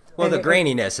sure. Well, the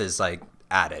graininess is like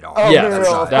added on. Oh, yeah,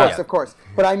 no, of course.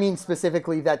 But I mean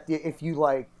specifically that if you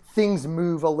like things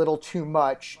move a little too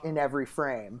much in every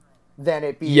frame, then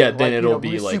it'll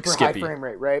be like super skippy. High frame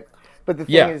rate, right? But the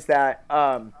thing is that,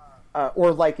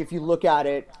 or like if you look at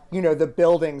it, the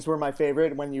buildings were my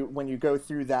favorite when you go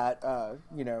through that,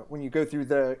 when you go through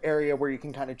the area where you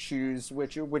can kind of choose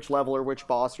which level or which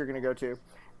boss you're going to go to,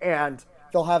 and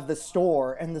they'll have the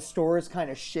store, and the store is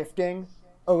kind of shifting.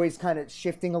 Always kind of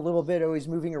shifting a little bit, always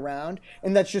moving around.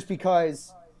 And that's just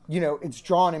because, it's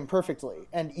drawn imperfectly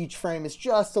and each frame is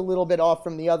just a little bit off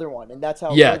from the other one. And that's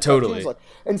how totally. Look.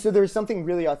 And so there's something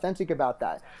really authentic about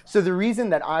that. So the reason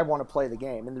that I want to play the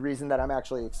game and the reason that I'm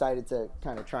actually excited to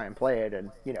kind of try and play it,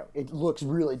 and, it looks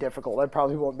really difficult. I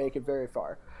probably won't make it very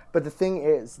far. But the thing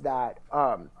is that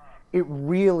it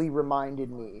really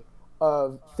reminded me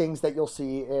of things that you'll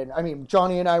see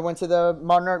Johnny and I went to the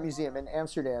Modern Art Museum in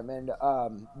Amsterdam, and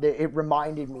it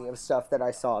reminded me of stuff that I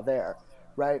saw there,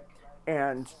 right?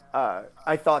 And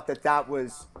I thought that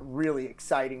was really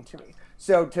exciting to me.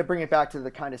 So to bring it back to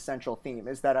the kind of central theme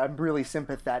is that I'm really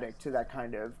sympathetic to that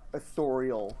kind of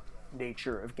authorial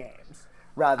nature of games,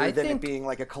 rather than it being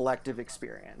like a collective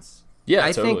experience. Yeah,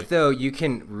 I totally. think though you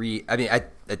can I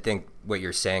think what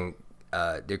you're saying,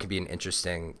 there could be an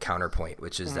interesting counterpoint,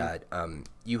 which is that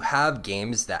you have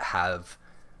games that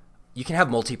you can have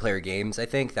multiplayer games. I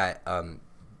think that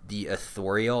the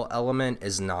authorial element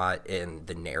is not in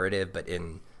the narrative, but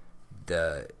in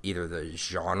either the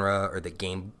genre or the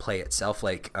gameplay itself.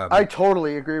 Like I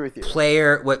totally agree with you.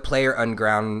 Player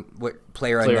Unknown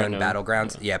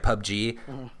Battlegrounds, PUBG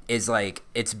is like,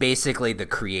 it's basically the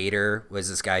creator was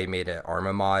this guy who made an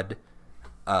Arma mod,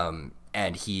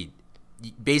 and he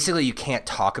basically, you can't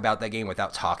talk about that game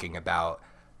without talking about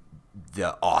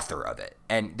the author of it.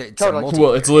 And it's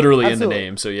it's literally in the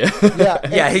name, so yeah.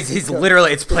 Yeah, he's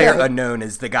literally, it's Player Unknown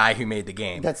is the guy who made the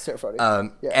game. That's so funny.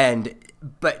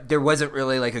 But there wasn't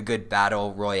really like a good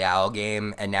battle royale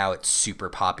game, and now it's super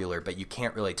popular, but you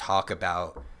can't really talk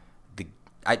about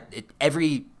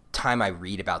every time I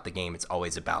read about the game, it's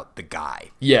always about the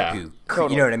guy. Yeah. You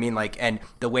know what I mean? Like, and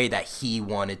the way that he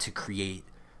wanted to create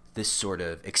this sort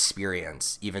of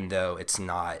experience, even though it's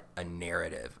not a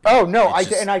narrative. Oh no, I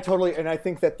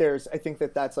think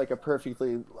that that's like a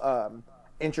perfectly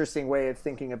interesting way of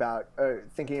thinking about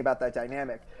that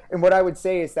dynamic. And what I would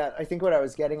say is that I think what I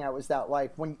was getting at was that,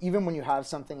 like, when you have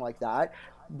something like that,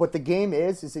 what the game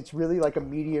is it's really like a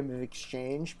medium of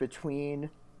exchange between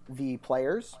the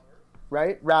players,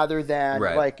 right? Rather than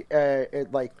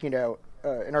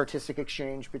an artistic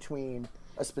exchange between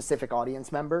a specific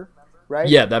audience member. Right?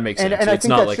 Yeah, that makes sense. And I it's think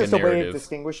not that's like just a a way narrative. of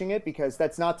distinguishing it, because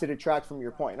that's not to detract from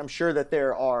your point. I'm sure that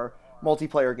there are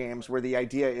multiplayer games where the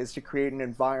idea is to create an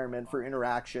environment for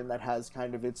interaction that has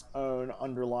kind of its own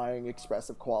underlying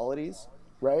expressive qualities,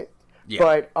 right? Yeah,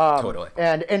 but totally.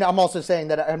 And I'm also saying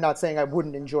that I'm not saying I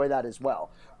wouldn't enjoy that as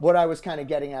well. What I was kind of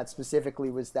getting at specifically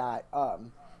was that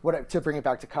to bring it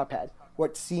back to Cuphead,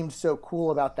 what seemed so cool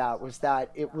about that was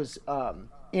that it was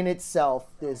in itself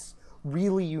this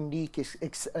really unique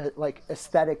like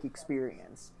aesthetic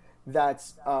experience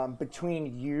that's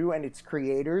between you and its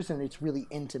creators, and it's really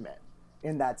intimate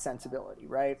in that sensibility,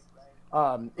 right?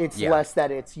 It's less that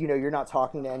it's you're not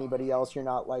talking to anybody else, you're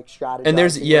not like strategizing and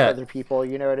there's with other people,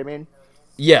 you know what I mean?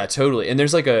 Yeah, totally. And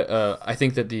there's like I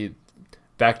think that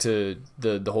back to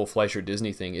the whole Fleischer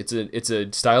Disney thing, it's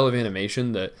a style of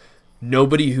animation that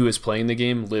nobody who is playing the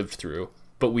game lived through,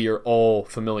 but we are all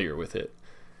familiar with it.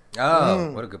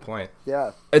 What a good point.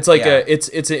 Yeah. It's like it's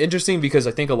interesting because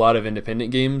I think a lot of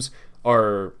independent games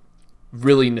are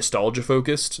really nostalgia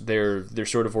focused. They're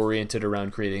sort of oriented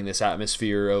around creating this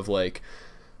atmosphere of like,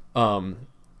 only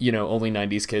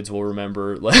 90s kids will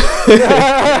remember.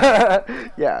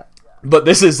 Yeah. But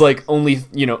this is like only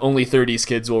 30s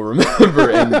kids will remember,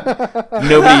 and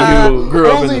nobody who grew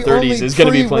up in the 30s is going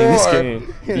to be playing this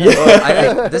game. Well,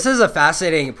 I think this is a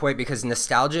fascinating point because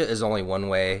nostalgia is only one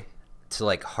way to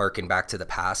like harken back to the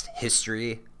past.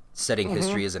 Studying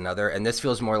history is another, and this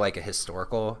feels more like a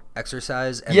historical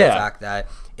exercise. And the fact that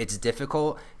it's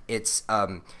difficult, it's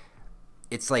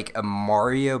like a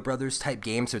Mario Brothers type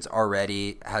game, so it's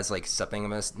already has like something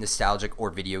of a nostalgic or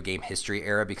video game history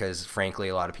era, because frankly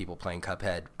a lot of people playing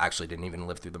Cuphead actually didn't even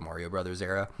live through the Mario Brothers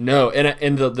era. No,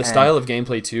 and the style of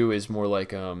gameplay too is more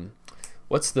like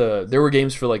there were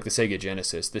games for like the Sega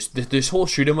Genesis. This whole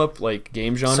shoot 'em up like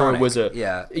game genre Sonic, was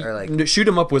shoot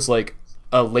 'em up was like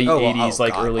a late 80s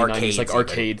early 90s like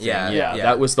arcade thing. Yeah,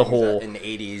 that was the whole in the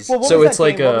 80s. Well, what was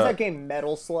that game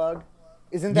Metal Slug?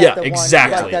 Isn't that the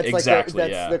exactly, one? Exactly.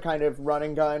 That's the kind of run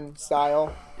and gun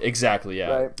style. Exactly,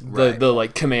 yeah. Right. The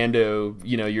like commando,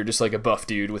 you're just like a buff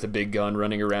dude with a big gun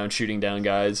running around shooting down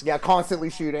guys. Yeah,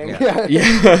 constantly shooting.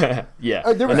 Yeah.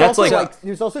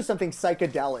 There's also something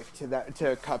psychedelic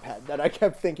to Cuphead that I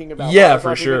kept thinking about. Yeah,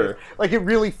 for sure. Like it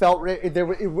really felt it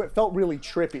felt really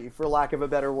trippy, for lack of a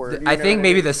better word. I think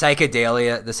maybe the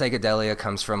psychedelia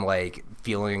comes from like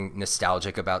feeling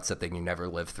nostalgic about something you never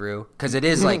lived through, because it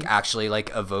is like actually like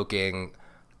evoking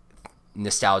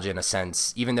nostalgia in a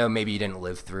sense, even though maybe you didn't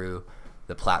live through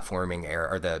the platforming era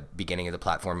or the beginning of the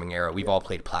platforming era. We've all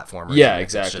played platformers. Yeah,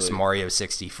 exactly. It's just Mario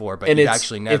 64, but it's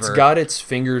actually never. It's got its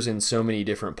fingers in so many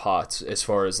different pots as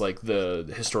far as like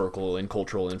the historical and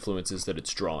cultural influences that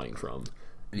it's drawing from.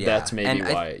 Yeah. That's maybe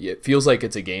why it feels like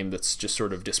it's a game that's just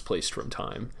sort of displaced from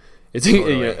time. It's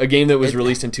a game that was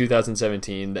released in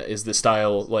 2017. That is the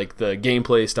style, like the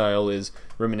gameplay style is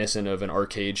reminiscent of an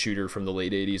arcade shooter from the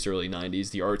late 80s, early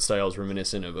 90s. The art style is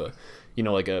reminiscent of a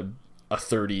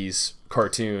 30s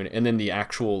cartoon, and then the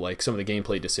actual like some of the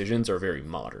gameplay decisions are very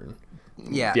modern.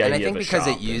 Yeah, and I think because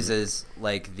it uses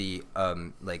like the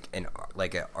like an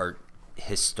art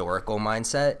historical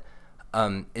mindset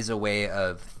is a way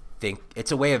of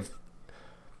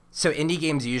So indie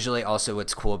games usually also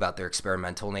what's cool about their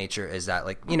experimental nature is that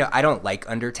like, I don't like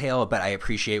Undertale, but I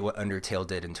appreciate what Undertale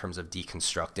did in terms of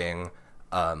deconstructing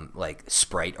like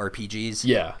sprite RPGs.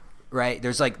 Yeah. Right?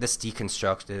 There's like this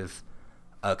deconstructive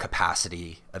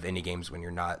capacity of indie games when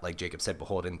you're not, like Jacob said,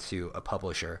 beholden to a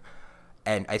publisher.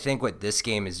 And I think what this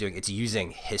game is doing, it's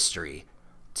using history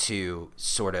to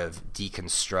sort of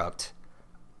deconstruct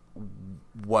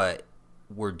what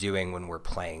we're doing when we're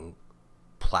playing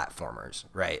platformers,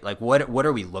 right? Like what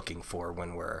are we looking for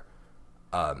when we're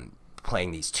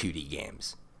playing these 2D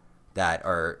games that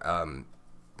are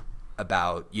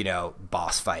about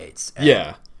boss fights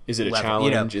and is it a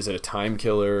challenge, is it a time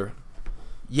killer?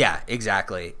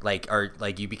 Exactly. Like are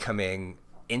like you becoming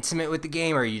intimate with the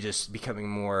game, or are you just becoming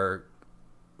more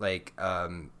like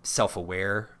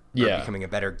self-aware, or becoming a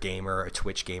better gamer, a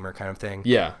Twitch gamer kind of thing?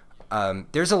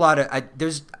 There's a lot of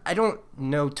I don't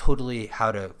know totally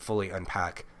how to fully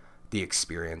unpack the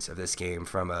experience of this game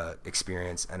from a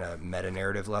experience and a meta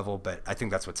narrative level, but I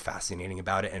think that's what's fascinating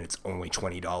about it, and it's only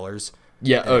 $20.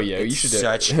 Yeah, you should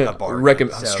such a bargain.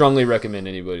 Strongly recommend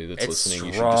anybody that's listening.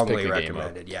 You should just pick the game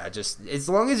up. Yeah, just as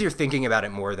long as you're thinking about it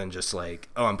more than just like,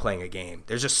 oh, I'm playing a game.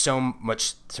 There's just so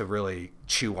much to really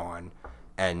chew on,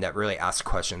 and that really asks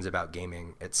questions about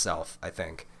gaming itself, I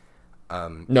think. I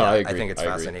agree. I think it's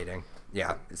fascinating.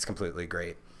 Yeah, it's completely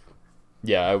great.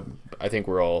 Yeah, I think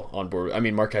we're all on board. I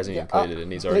mean, Mark hasn't even played it,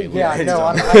 and he's already.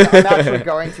 I'm actually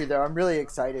going to though. I'm really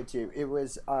excited to. It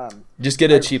was. Just get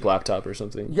a cheap laptop or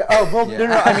something. Yeah. Oh well, no.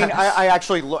 I mean, I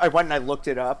actually I went and I looked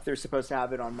it up. They're supposed to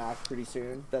have it on Mac pretty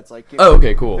soon. That's like.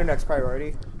 Okay, cool. Their next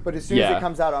priority. But as soon as it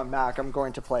comes out on Mac, I'm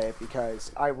going to play it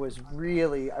because I was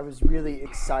really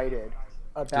excited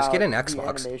about just get an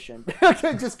Xbox. Animation.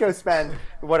 Just go spend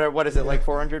what is it, like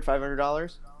 $400,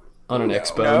 $500? On an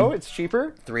Xbone? No, it's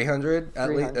cheaper. 300 at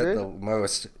least at the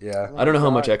most. Yeah. I don't know how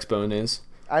much Xbone is.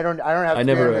 I don't have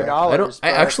 $300.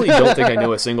 I actually don't think I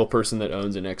know a single person that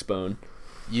owns an Xbone.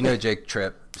 You know Jake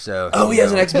Tripp, so. Oh, he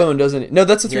has an Xbone, doesn't he? No,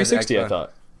 that's a 360. I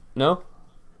thought. No.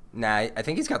 Nah, I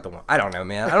think he's got the one. I don't know,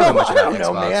 man. I don't know much about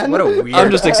Xbox. Man. What a weird. I'm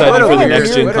just excited for the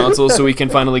next gen console, so we can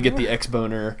finally get the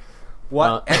Xboner.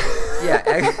 What?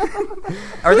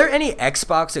 Are there any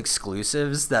Xbox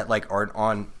exclusives that like aren't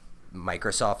on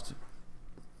Microsoft?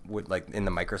 Would like in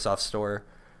the Microsoft store?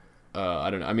 I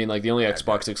don't know. I mean, like, the only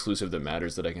Xbox exclusive that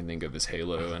matters that I can think of is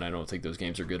Halo, and I don't think those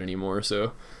games are good anymore.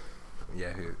 So.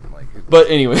 Yeah. But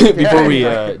anyway, before we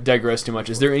digress too much,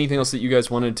 is there anything else that you guys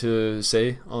wanted to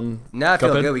say on? No, I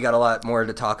feel good. We got a lot more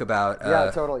to talk about.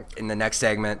 Totally. In the next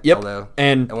segment. Yep. Although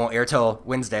and it won't air till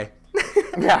Wednesday.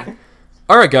 Yeah.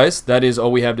 All right, guys, that is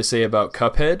all we have to say about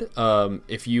Cuphead.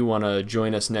 If you want to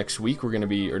join us next week, we're going to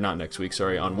be, or not next week,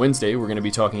 sorry, on Wednesday, we're going to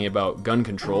be talking about gun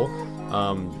control.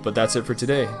 But that's it for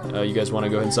today. You guys want to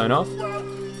go ahead and sign off?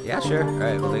 Yeah, sure. All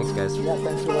right, well, thanks, guys. Yeah,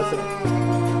 thanks for listening.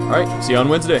 All right, see you on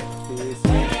Wednesday.